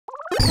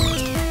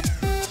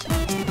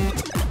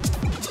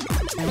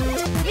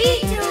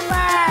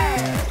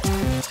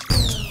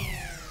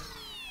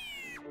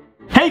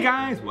Hey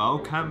guys,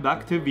 welcome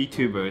back to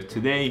Vtubers.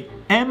 Today,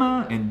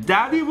 Emma and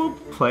Daddy will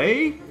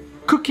play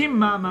Cooking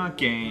Mama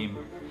game.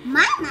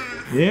 Mama?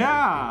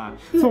 Yeah,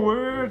 so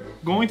we're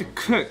going to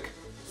cook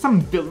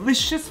some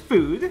delicious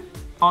food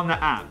on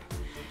the app.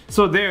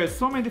 So there are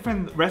so many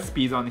different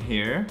recipes on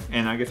here,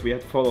 and I guess we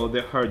have to follow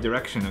her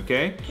direction,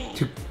 okay?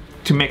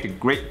 To make a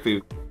great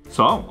food.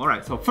 So,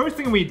 alright, so first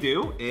thing we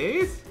do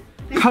is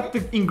cut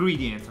the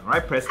ingredients,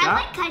 alright? Press that.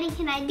 I like cutting,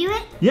 can I do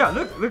it? Yeah,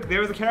 look,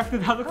 there's a character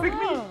that looks like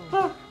me.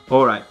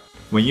 Alright,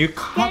 when you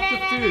cut the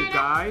food,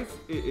 guys,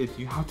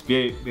 you have to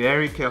be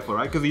very careful,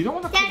 right? Because you don't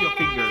want to cut your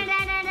fingers.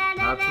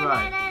 That's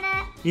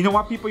right. You know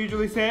what people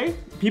usually say?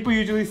 People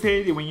usually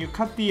say that when you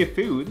cut the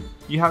food,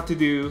 you have to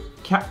do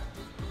cat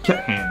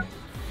hand.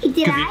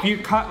 Because if you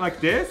cut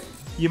like this,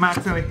 you might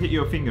accidentally hit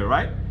your finger,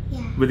 right?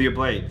 Yeah. With your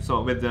blade,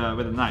 so with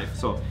the knife.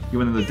 So you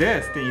want to do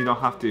this, then you don't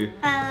have to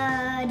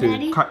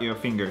cut your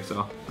finger.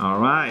 So all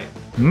right,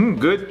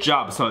 good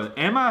job. So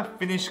Emma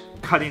finished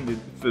cutting the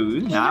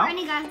food. Now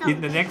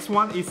in the next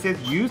one, it says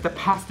use the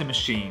pasta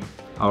machine.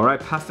 All right,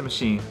 pasta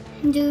machine.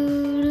 Ooh.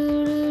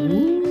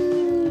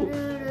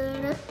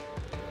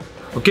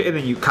 Okay, and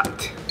then you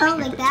cut. Oh,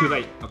 like that. Too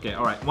late. Okay,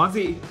 all right. Once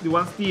the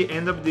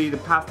end of the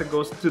pasta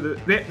goes to the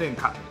then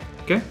cut.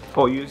 Okay.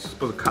 Oh, you're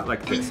supposed to cut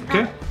like this.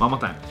 Okay. One more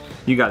time.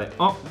 You got it.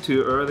 Oh,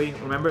 too early.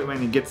 Remember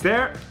when it gets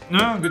there?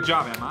 No, good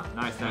job, Emma.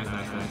 Nice.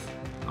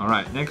 All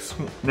right, next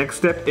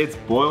step is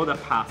boil the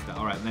pasta.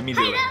 All right, let me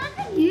do it. Look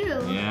at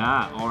you.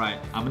 Yeah, all right.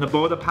 I'm gonna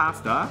boil the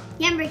pasta.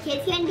 Remember,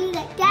 kids can do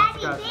that.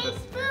 Daddy, bake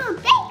food.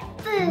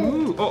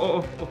 Ooh,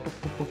 oh,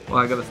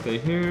 I gotta stay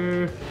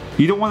here.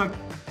 You don't want to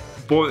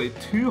boil it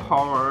too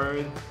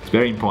hard. It's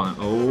very important.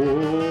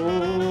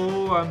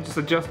 Oh, I'm just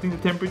adjusting the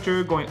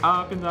temperature, going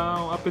up and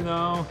down, up and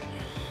down.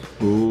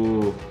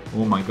 Oh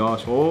my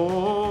gosh.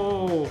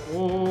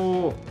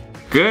 Oh.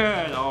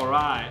 Good, all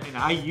right. And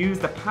I use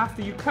the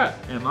pasta you cut,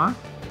 Emma.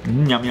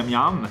 Yum, yum,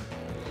 yum.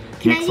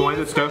 Next one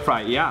is stir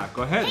fry. Yeah,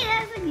 go ahead. Hey,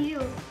 that's like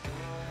you.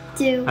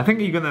 Do. I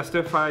think you're gonna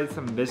stir fry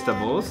some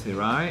vegetables,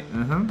 right?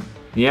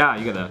 Yeah,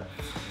 you gotta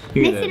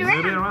mix it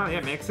around.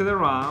 Yeah, mix it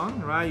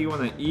around, right? You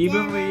wanna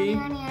evenly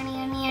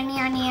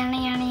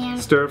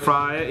stir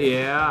fry it.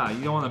 Yeah,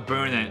 you don't wanna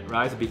burn it,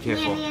 right? So be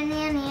careful.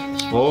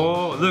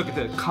 Oh, look,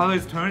 the color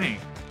is turning.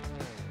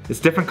 It's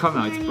different color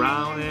now. It's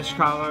brownish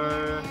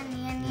color.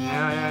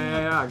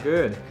 Yeah,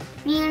 good.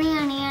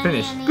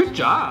 Finished. Good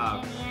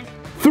job.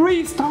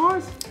 3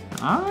 stars.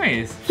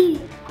 Nice.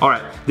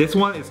 Alright, this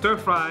one is stir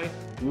fry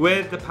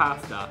with the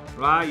pasta.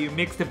 Right? You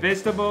mix the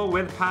vegetable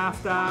with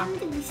pasta. When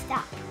did we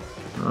stop?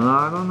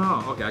 I don't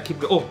know. Okay, I keep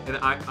going. Oh, and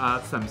I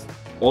add some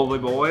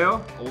olive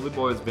oil. Olive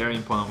oil is very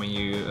important when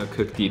you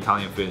cook the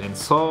Italian food. And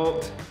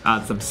salt.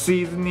 Add some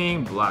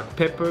seasoning. Black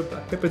pepper.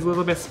 Black pepper is a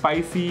little bit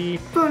spicy.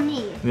 For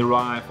me.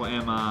 Right, for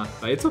Emma.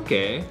 But it's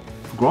okay.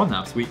 For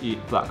grown-ups, we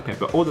eat black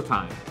pepper all the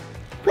time.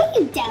 But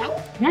you don't.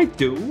 Yeah, I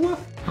do.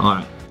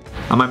 Alright.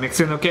 Am I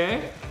mixing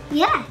okay?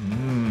 Yeah.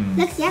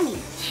 Looks yummy.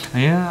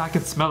 Yeah, I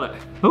can smell it.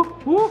 Oh,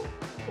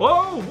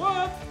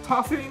 what?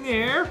 Toss it in the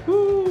air.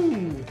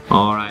 Ooh.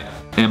 Alright,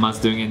 Emma's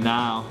doing it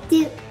now.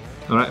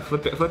 Alright,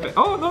 flip it.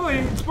 Oh no,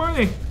 it's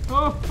burning.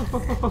 Oh,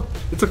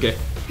 it's okay.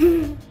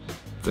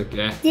 It's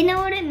okay. Do you know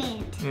what it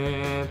meant?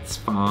 It's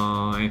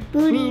fine.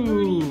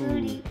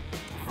 Booty.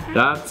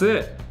 That's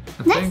it.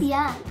 That's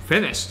yum.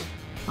 Finished.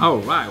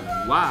 Alright,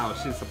 wow,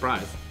 she's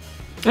surprised.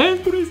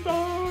 And 3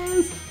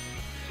 stars.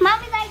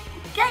 Mommy's like,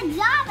 good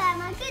job,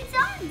 Emma. Good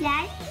job,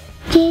 Daddy.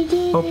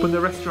 Open the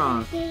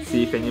restaurant.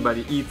 See if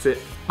anybody eats it.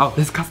 Oh,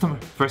 this customer.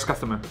 First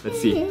customer. Let's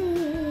see.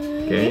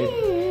 Okay.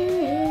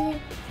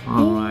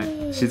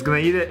 Alright. She's gonna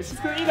eat it. She's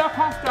gonna eat our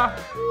pasta.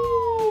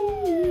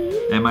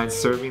 Am I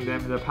serving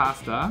them the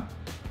pasta?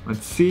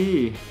 Let's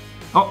see.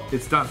 Oh,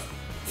 it's done.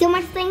 So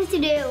much things to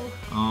do.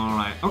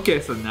 Alright.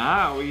 Okay, so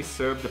now we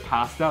serve the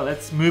pasta.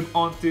 Let's move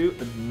on to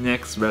the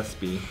next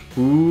recipe.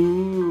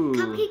 Ooh.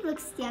 Cupcake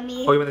looks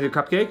yummy. Oh, you wanna do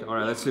cupcake?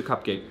 Alright, let's do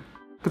cupcake.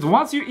 Because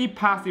once you eat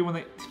pasta, you want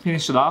to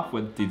finish it off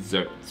with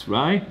desserts,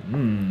 right?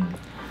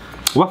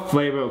 What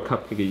flavor of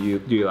cupcake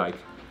do you like?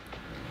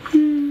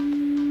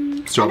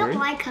 Strawberry? I don't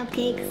like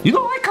cupcakes. You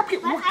don't like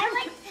cupcake? But I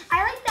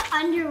like the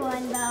under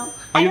one though. Oh,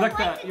 I you don't like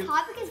like the the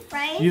top because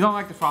fries. You don't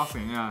like the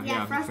frosting,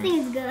 yeah. Frosting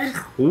is good.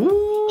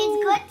 Ooh.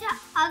 It's good to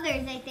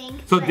others, I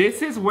think. So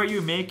this is where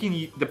you're making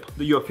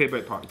your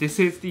favorite part. This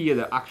is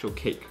the actual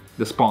cake,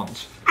 the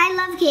sponge. I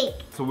love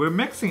cake. So we're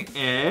mixing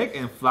egg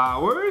and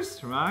flours,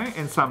 right?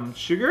 And some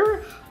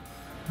sugar.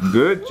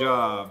 Good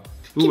job.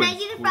 Can I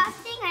do the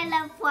frosting? I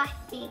love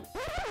frosting.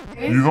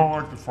 You don't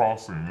like the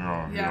frosting,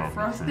 yeah.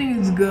 Frosting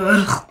is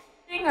good.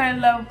 I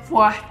love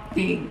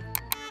frosting.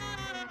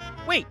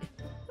 Wait,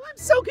 I'm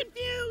so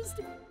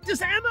confused.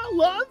 Does Emma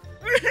love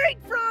or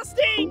hate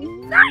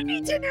frosting? I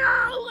need to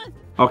know.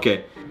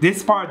 Okay,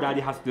 this part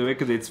Daddy has to do it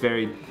because it's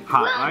very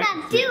hot, right?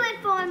 Well, do it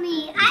for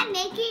me. I'm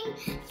making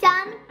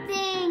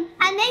something.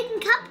 I'm making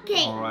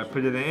cupcakes. Alright,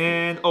 put it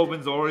in.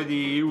 Oven's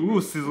already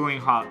sizzling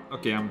hot.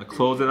 Okay, I'm gonna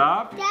close it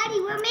up.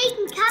 Daddy, we're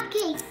making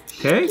cupcakes.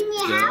 Okay, Can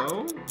you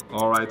help?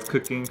 Alright, it's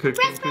cooking. Press.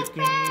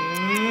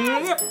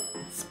 Yep.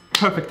 It's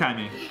perfect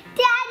timing.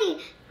 Daddy,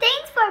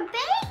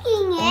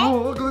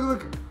 Oh, look, look,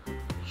 look.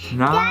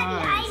 Nice.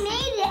 Daddy, I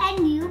made it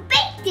and you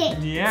baked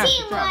it. Yeah,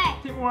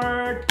 Teamwork.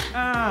 teamwork.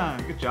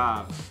 Good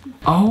job.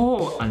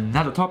 Oh,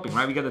 another topping,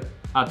 right? We gotta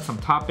add some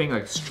topping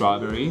like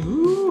strawberry.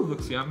 Ooh,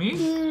 looks yummy.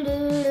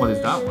 What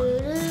is that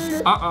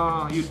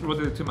one? You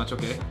rolled it too much.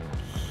 Okay.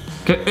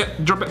 Okay,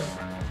 drop it.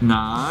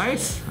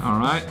 Nice. All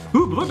right.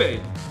 Ooh,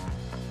 blueberry.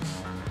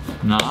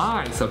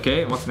 Nice.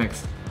 Okay, what's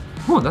next?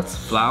 Oh, that's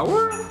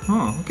flour.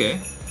 Oh,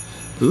 okay.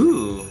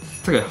 Ooh,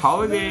 it's like a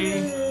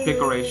holiday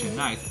decoration.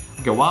 Nice.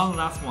 Okay, one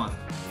last one.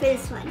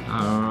 This one.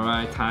 All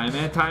right, time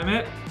it, time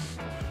it.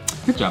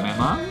 Good job,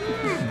 Emma.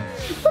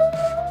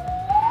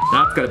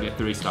 That's gotta be a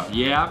 3-star.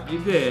 Yeah, you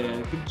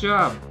did. Good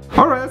job.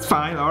 All right, that's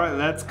fine. All right,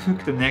 let's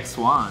cook the next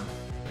one.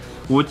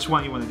 Which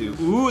one you want to do?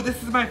 Ooh,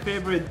 this is my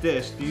favorite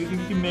dish. Do you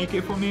think you can make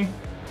it for me?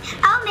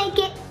 I'll make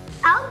it.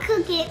 I'll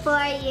cook it for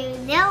you.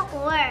 Don't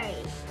worry.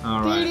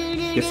 All right.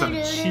 Get some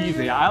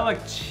cheesy. I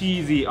like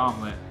cheesy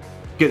omelet.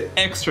 Get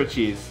extra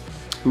cheese.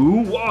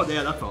 Ooh, whoa,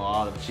 yeah, that's a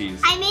lot of cheese.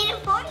 I made it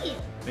for you.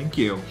 Thank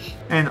you.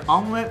 And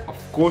omelet, of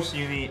course,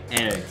 you need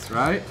eggs,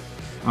 right?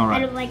 All right.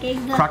 I don't like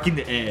eggs. Cracking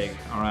the egg.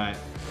 All right.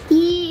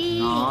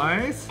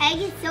 Nice. Egg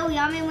is so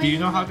yummy. Do you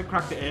know how to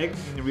crack the egg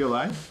in real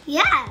life?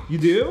 Yeah. You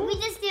do? We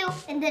just do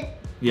and then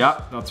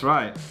Yeah, that's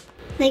right.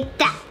 like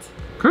that.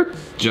 Good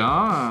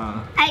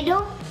job. I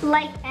don't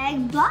like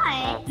egg,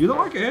 but You don't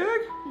like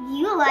egg?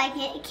 you like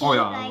it. Can Oh you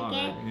yeah, I like love it?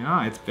 it.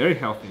 Yeah, it's very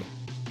healthy.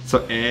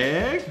 So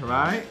egg,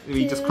 right?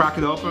 We just cracked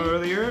it open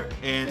earlier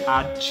and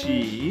add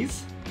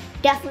cheese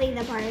Definitely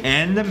the part.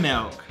 and the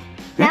milk.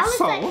 Now And it's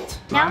salt,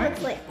 like, now right?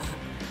 it's like.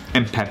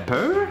 And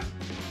pepper.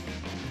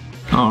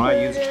 All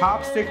right, use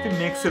chopstick to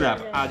mix it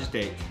up.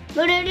 Agitate.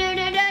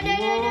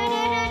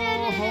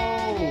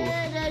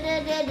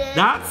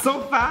 That's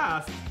so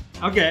fast.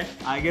 Okay,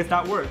 I guess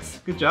that works.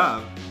 Good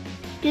job.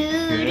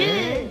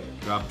 Okay,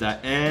 drop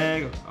that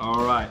egg.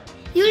 All right.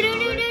 You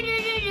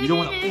don't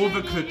want to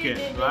overcook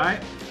it, right?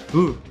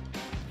 Ooh.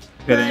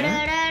 And then,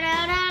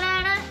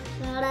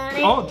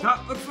 oh,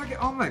 that looks like an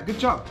omelet. Good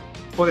job.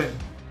 Oh, then,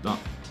 no.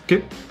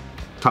 Good.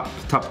 Top,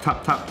 top,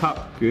 top, top,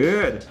 top.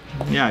 Good.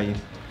 Yeah,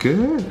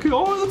 good, good.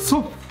 Oh, it looks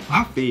so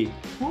fluffy.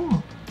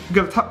 Oh, you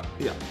got a top.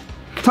 Yeah,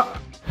 top.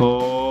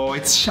 Oh,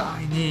 it's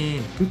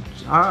shiny. Good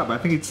job. I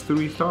think it's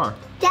 3-star.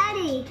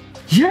 Daddy,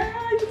 Yeah,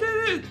 you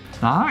did it.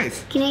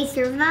 Nice. can I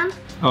serve them?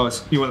 Oh,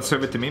 you want to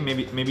serve it to me?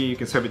 Maybe you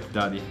can serve it to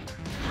Daddy.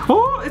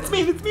 Oh, it's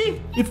me. It's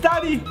me. It's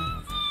Daddy.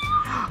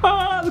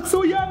 Ah, it looks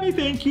so yummy.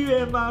 Thank you,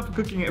 Emma, for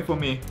cooking it for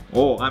me.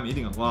 Oh, I'm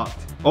eating a lot.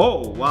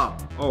 Oh, wow.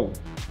 Oh.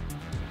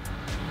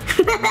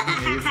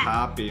 He's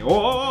happy.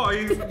 Oh,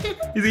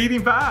 he's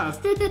eating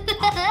fast.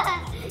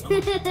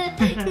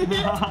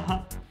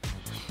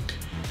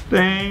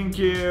 Thank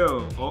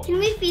you. Oh. Can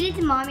we feed it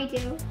to mommy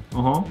too?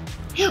 Uh-huh.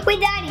 Wait,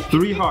 Daddy.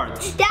 3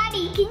 hearts.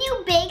 Daddy, can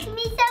you bake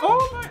me some?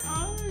 Oh, my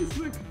eyes.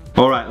 Look.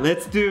 All right,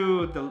 let's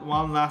do the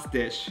one last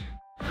dish.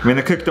 We're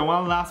gonna cook the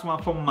one last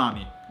one for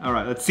mommy. All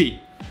right, let's see.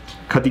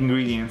 Cut the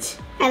ingredients.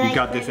 I You like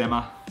got this, that.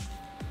 Emma.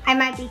 I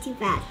might be too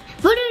fast.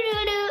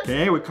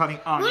 Okay, we're cutting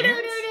onions.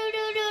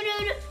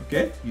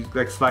 Okay, you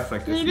like slice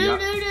like this. Yeah.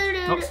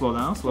 Oh, slow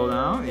down, slow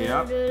down.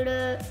 Yeah.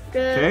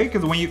 Okay,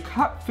 because when you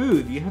cut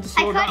food, you have to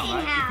slow cut down, it in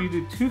right? half. If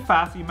you do too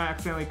fast, you might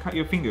accidentally cut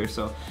your finger.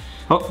 So,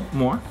 oh,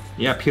 more.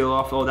 Yeah, peel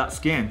off all that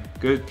skin.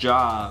 Good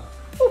job.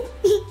 Oh,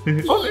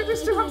 they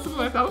still have some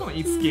left. I don't want to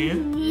eat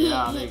skin.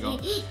 Yeah, there you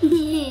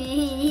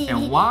go.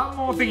 And one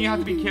more thing you have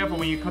to be careful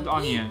when you cut the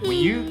onion. When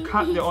you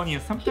cut the onion,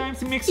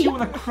 sometimes it makes you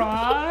want to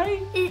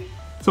cry.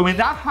 So when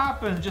that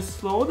happens, just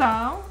slow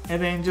down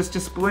and then just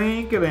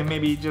blink and then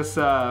maybe just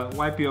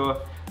wipe your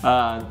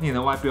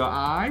wipe your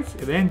eyes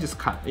and then just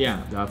cut.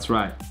 Yeah, that's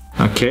right.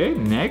 Okay,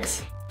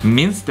 next,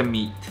 mince the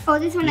meat. Oh,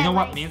 this one You I know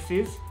what like. mince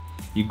is?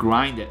 You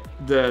grind it.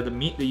 The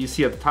meat that you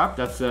see at the top,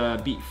 that's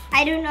beef.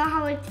 I don't know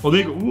how it. Oh,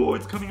 there you go. Whoa,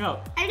 it's coming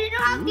up. I don't know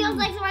how it feels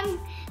like,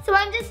 so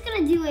I'm just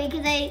gonna do it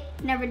because I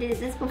never did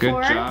this before.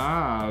 Good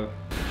job.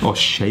 Oh,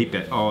 shape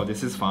it. Oh,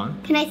 this is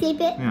fun. Can I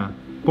shape it? Yeah.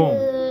 Boom.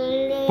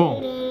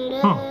 Boom.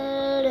 Huh.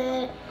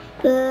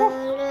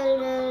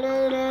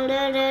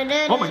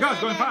 Oh my God,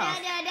 it's going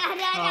fast.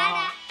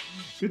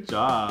 Good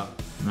job.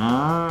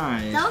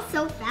 Nice. That was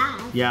so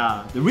fast.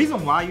 Yeah, the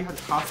reason why you have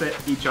to toss it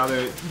each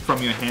other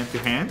from your hand to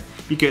hand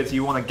because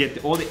you want to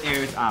get all the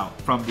airs out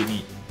from the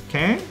meat.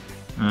 Okay?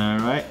 All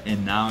right,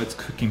 and now it's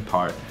cooking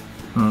part.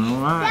 All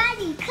right.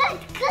 Daddy,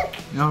 cook.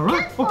 All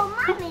right. Cook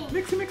for mommy.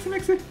 Mix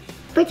it.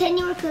 Pretend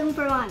you were cooking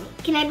for mommy.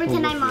 Can I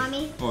pretend I'm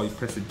mommy? Oh, you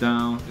press it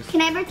down. Just...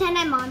 Can I pretend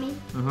I'm mommy?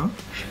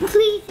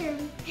 Please serve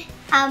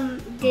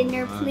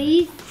dinner, Alright.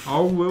 please.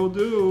 Oh, will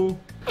do.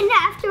 And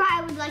after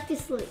I would like to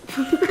sleep.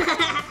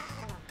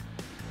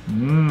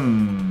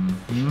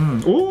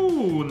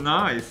 Ooh,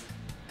 nice.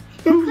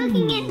 You're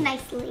cooking it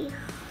nicely.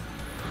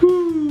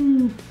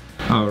 Woo.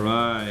 All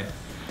right.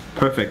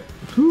 Perfect.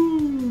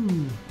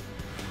 Woo.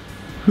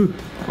 Whew.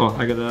 Oh,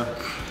 I gotta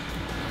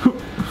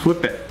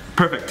flip it.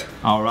 Perfect.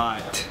 All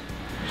right.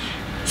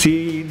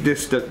 See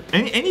this?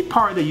 Any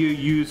part that you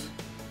use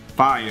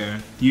fire,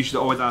 you should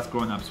always ask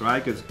grown-ups,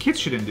 right? Because kids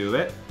shouldn't do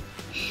it.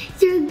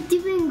 You're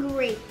doing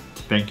great.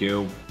 Thank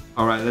you.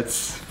 All right,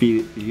 let's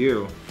feed it to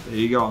you. There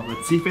you go.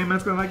 Let's see if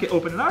Emma's gonna like it.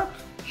 Open it up.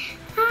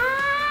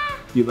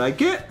 You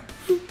like it?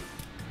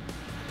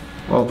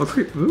 Oh, looks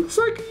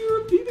like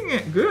you're eating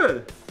it.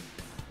 Good.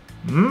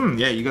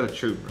 Yeah, you gotta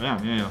chew.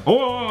 Yeah.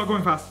 Oh,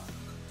 going fast.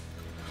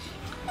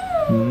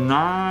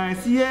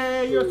 Nice.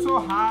 Yay, you're so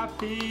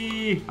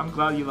happy. I'm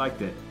glad you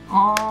liked it.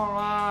 All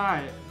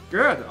right.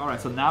 Good. All right,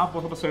 so now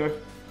both of us are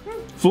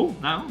full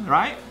now,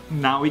 right?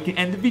 Now we can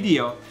end the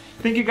video.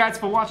 Thank you guys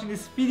for watching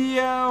this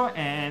video,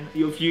 and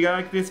if you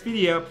like this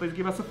video, please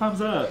give us a thumbs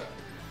up.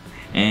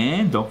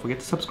 And don't forget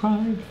to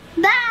subscribe.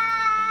 Bye.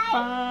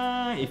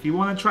 Bye. If you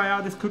want to try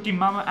out this Cooking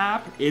Mama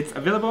app, it's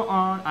available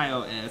on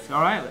iOS.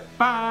 All right.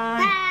 Bye.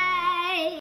 Bye.